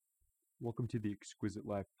Welcome to the Exquisite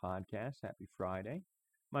Life Podcast. Happy Friday.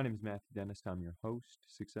 My name is Matthew Dennis. I'm your host,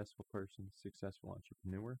 successful person, successful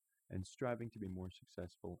entrepreneur, and striving to be more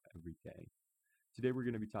successful every day. Today we're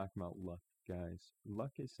going to be talking about luck, guys.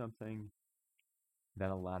 Luck is something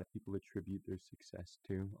that a lot of people attribute their success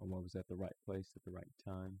to, or what was at the right place at the right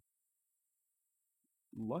time.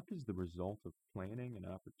 Luck is the result of planning and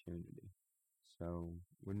opportunity. So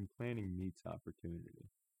when planning meets opportunity,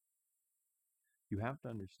 you have to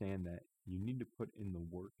understand that you need to put in the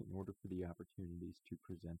work in order for the opportunities to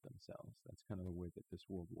present themselves. That's kind of the way that this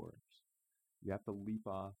world works. You have to leap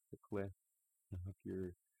off the cliff of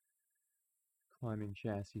your climbing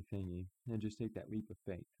chassis thingy and just take that leap of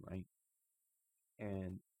faith, right?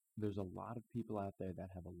 And there's a lot of people out there that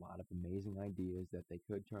have a lot of amazing ideas that they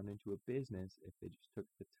could turn into a business if they just took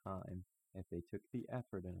the time, if they took the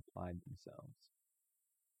effort and applied themselves.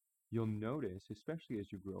 You'll notice, especially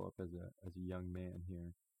as you grow up as a young man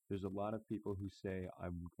here, there's a lot of people who say,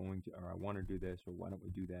 I'm going to, or I want to do this, or why don't we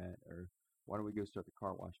do that, or why don't we go start a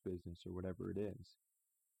car wash business, or whatever it is.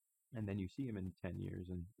 And then you see them in 10 years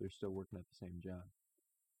and they're still working at the same job.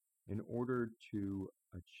 In order to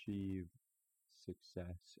achieve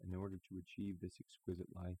success, in order to achieve this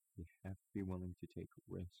exquisite life, you have to be willing to take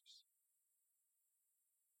risks.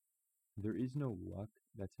 There is no luck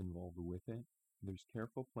that's involved with it. There's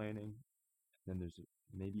careful planning, then there's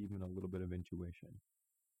maybe even a little bit of intuition.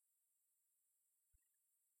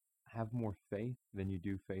 Have more faith than you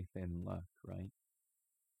do faith in luck, right?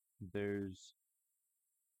 There's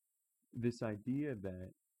this idea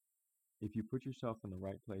that if you put yourself in the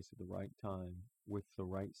right place at the right time with the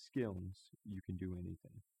right skills, you can do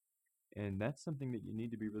anything. And that's something that you need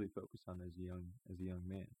to be really focused on as a young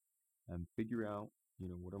man. Figure out,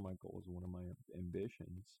 what are my goals, what are my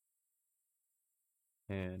ambitions,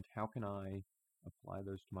 and how can I apply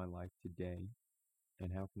those to my life today,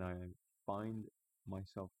 and how can I find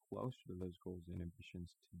myself closer to those goals and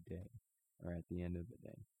ambitions today or at the end of the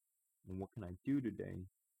day, and what can I do today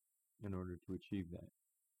in order to achieve that.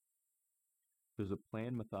 There's a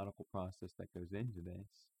planned, methodical process that goes into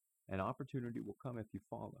this, and opportunity will come if you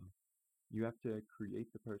follow. You have to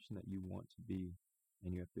create the person that you want to be,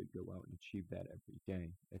 and you have to go out and achieve that every day.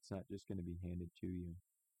 It's not just going to be handed to you.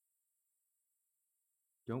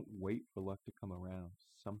 Don't wait for luck to come around.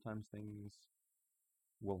 Sometimes things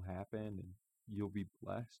will happen and you'll be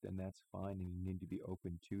blessed, and that's fine, and you need to be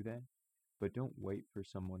open to that. But don't wait for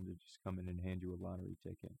someone to just come in and hand you a lottery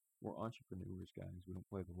ticket. We're entrepreneurs, guys. We don't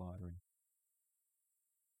play the lottery.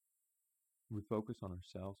 We focus on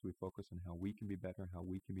ourselves. We focus on how we can be better, how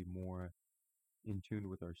we can be more in tune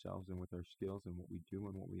with ourselves and with our skills and what we do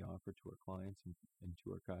and what we offer to our clients and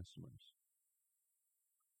to our customers.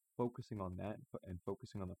 Focusing on that and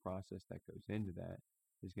focusing on the process that goes into that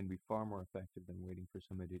is going to be far more effective than waiting for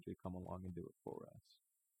somebody to come along and do it for us.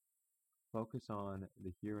 Focus on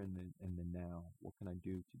the here and the now. What can I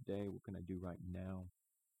do today? What can I do right now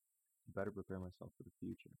to better prepare myself for the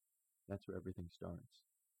future? That's where everything starts.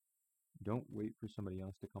 Don't wait for somebody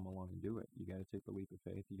else to come along and do it. You got to take the leap of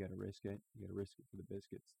faith. You got to risk it. You got to risk it for the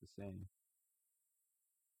biscuits, the saying.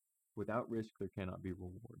 Without risk, there cannot be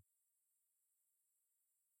reward.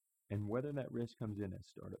 And whether that risk comes in as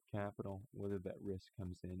startup capital, whether that risk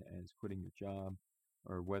comes in as quitting your job,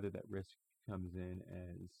 or whether that risk comes in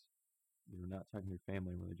as not talking to your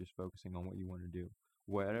family, really just focusing on what you want to do.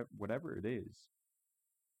 Whatever it is,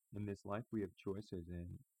 in this life we have choices, and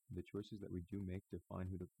the choices that we do make define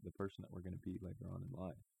who the person that we're going to be later on in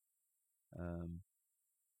life.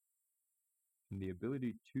 And the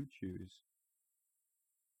ability to choose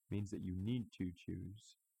means that you need to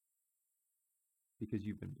choose because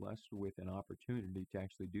you've been blessed with an opportunity to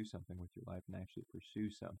actually do something with your life and actually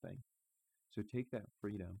pursue something. So take that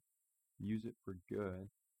freedom, use it for good,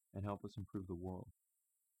 and help us improve the world.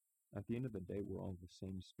 At the end of the day, we're all the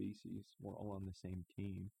same species. We're all on the same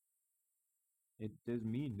team. It does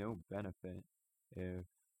me no benefit if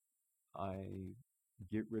I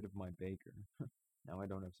get rid of my baker. Now I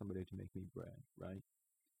don't have somebody to make me bread, right?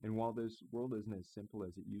 And while this world isn't as simple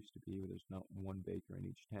as it used to be, where there's not one baker in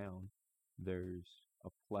each town, there's a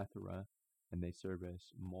plethora, and they service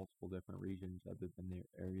multiple different regions other than the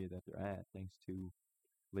area that they're at, thanks to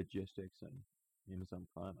logistics and Amazon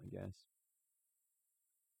Prime, I guess.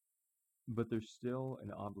 But there's still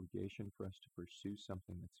an obligation for us to pursue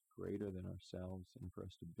something that's greater than ourselves, and for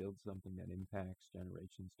us to build something that impacts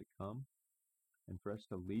generations to come, and for us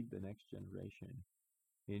to lead the next generation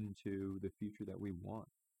into the future that we want.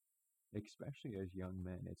 Especially as young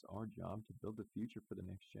men, it's our job to build the future for the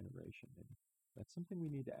next generation. And that's something we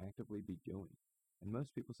need to actively be doing. And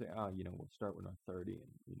most people say, we'll start when I'm 30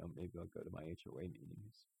 and, maybe I'll go to my HOA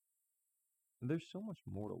meetings. And there's so much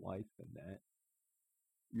more to life than that.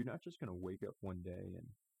 You're not just going to wake up one day and,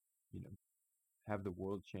 you know, have the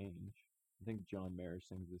world change. I think John Mayer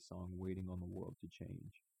sings this song, Waiting on the World to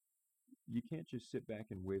Change. You can't just sit back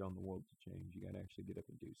and wait on the world to change. You got to actually get up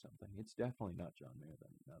and do something. It's definitely not John Mayer,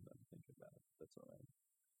 now that I'm thinking about it. That's all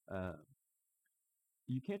right.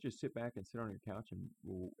 You can't just sit back and sit on your couch and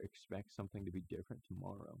expect something to be different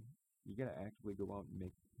tomorrow. You got to actively go out and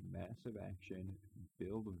make massive action,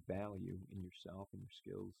 build value in yourself and your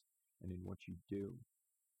skills and in what you do.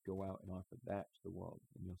 Go out and offer that to the world,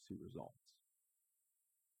 and you'll see results.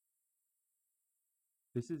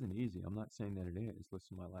 This isn't easy. I'm not saying that it is.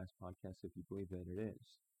 Listen to my last podcast if you believe that it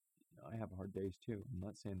is. I have hard days too. I'm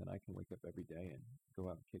not saying that I can wake up every day and go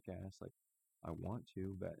out and kick ass like I want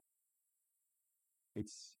to, but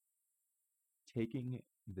it's taking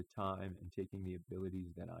the time and taking the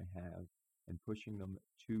abilities that I have and pushing them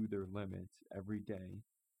to their limits every day,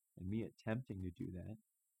 and me attempting to do that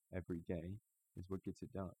every day is what gets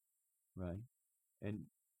it done, right? And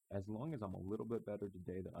as long as I'm a little bit better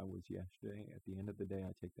today than I was yesterday, at the end of the day,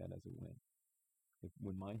 I take that as a win.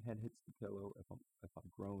 When my head hits the pillow, if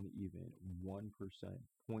I've grown even 1%,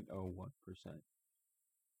 0.01%,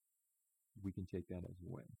 we can take that as a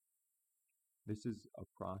win. This is a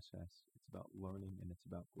process. It's about learning and it's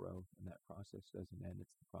about growth, and that process doesn't end.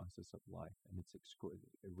 It's the process of life, and it's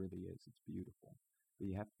exquisite. It really is. It's beautiful. But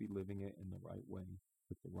you have to be living it in the right way,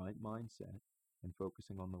 with the right mindset, and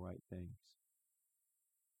focusing on the right things.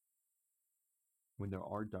 When there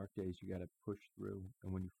are dark days, you got to push through,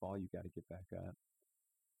 and when you fall, you got to get back up.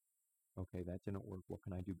 Okay, that didn't work. What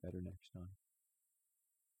can I do better next time?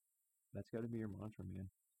 That's got to be your mantra, man.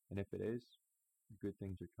 And if it is, good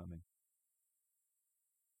things are coming.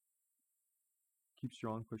 Keep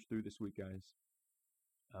strong, push through this week, guys.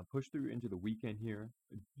 Push through into the weekend here.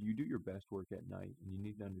 You do your best work at night, and you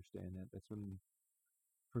need to understand that. That's when,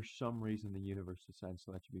 for some reason, the universe decides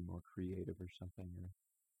to let you be more creative or something, or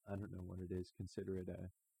I don't know what it is. Consider it a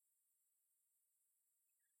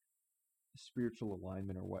spiritual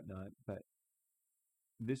alignment or whatnot. But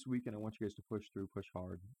this weekend, I want you guys to push through, push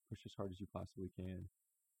hard, push as hard as you possibly can.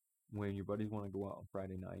 When your buddies want to go out on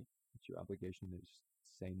Friday night, it's your obligation to just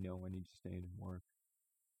say, no, I need to stay in and work.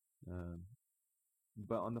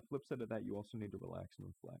 But on the flip side of that, you also need to relax and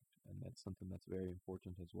reflect. And that's something that's very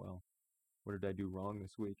important as well. What did I do wrong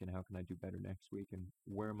this week, and how can I do better next week? And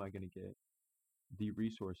where am I going to get the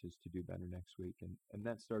resources to do better next week? And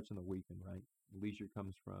that starts on the weekend, right? Leisure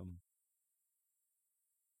comes from,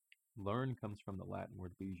 learn comes from the Latin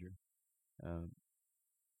word leisure.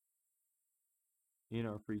 In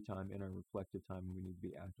our free time, in our reflective time, we need to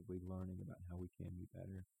be actively learning about how we can be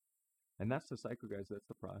better. And that's the cycle, guys. That's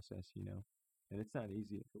the process, you know. And it's not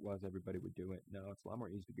easy. If it was, everybody would do it. No, it's a lot more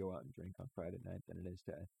easy to go out and drink on Friday night than it is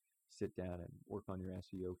to sit down and work on your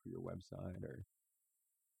SEO for your website, or,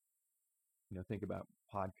 you know, think about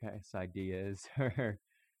podcast ideas, or,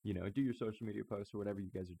 you know, do your social media posts or whatever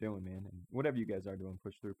you guys are doing, man. And whatever you guys are doing,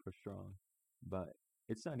 push through, push strong. But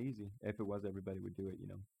it's not easy. If it was, everybody would do it, you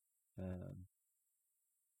know.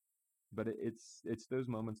 But it's those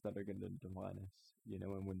moments that are going to define us, you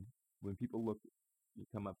know. And when people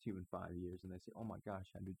come up to you in 5 years and they say, "Oh my gosh,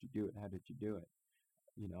 how did you do it? How did you do it?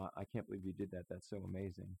 You know, I can't believe you did that. That's so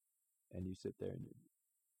amazing." And you sit there and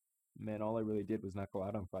man, all I really did was not go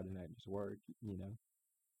out on Friday night and just work. You know,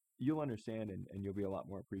 you'll understand, and you'll be a lot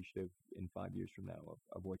more appreciative in 5 years from now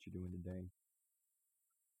of what you're doing today.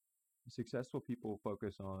 Successful people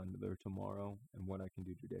focus on their tomorrow and what I can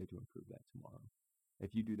do today to improve that tomorrow.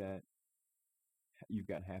 If you do that, you've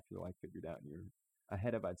got half your life figured out, and you're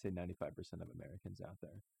ahead of, I'd say, 95% of Americans out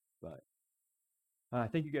there. But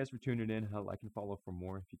thank you guys for tuning in. Like and follow for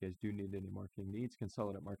more. If you guys do need any marketing needs,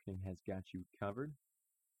 Consolidate Marketing has got you covered.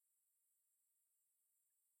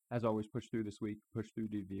 As always, push through this week. Push through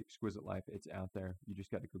to the exquisite life. It's out there. You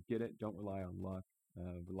just got to go get it. Don't rely on luck.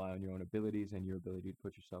 Rely on your own abilities and your ability to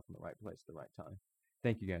put yourself in the right place at the right time.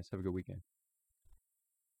 Thank you, guys. Have a good weekend.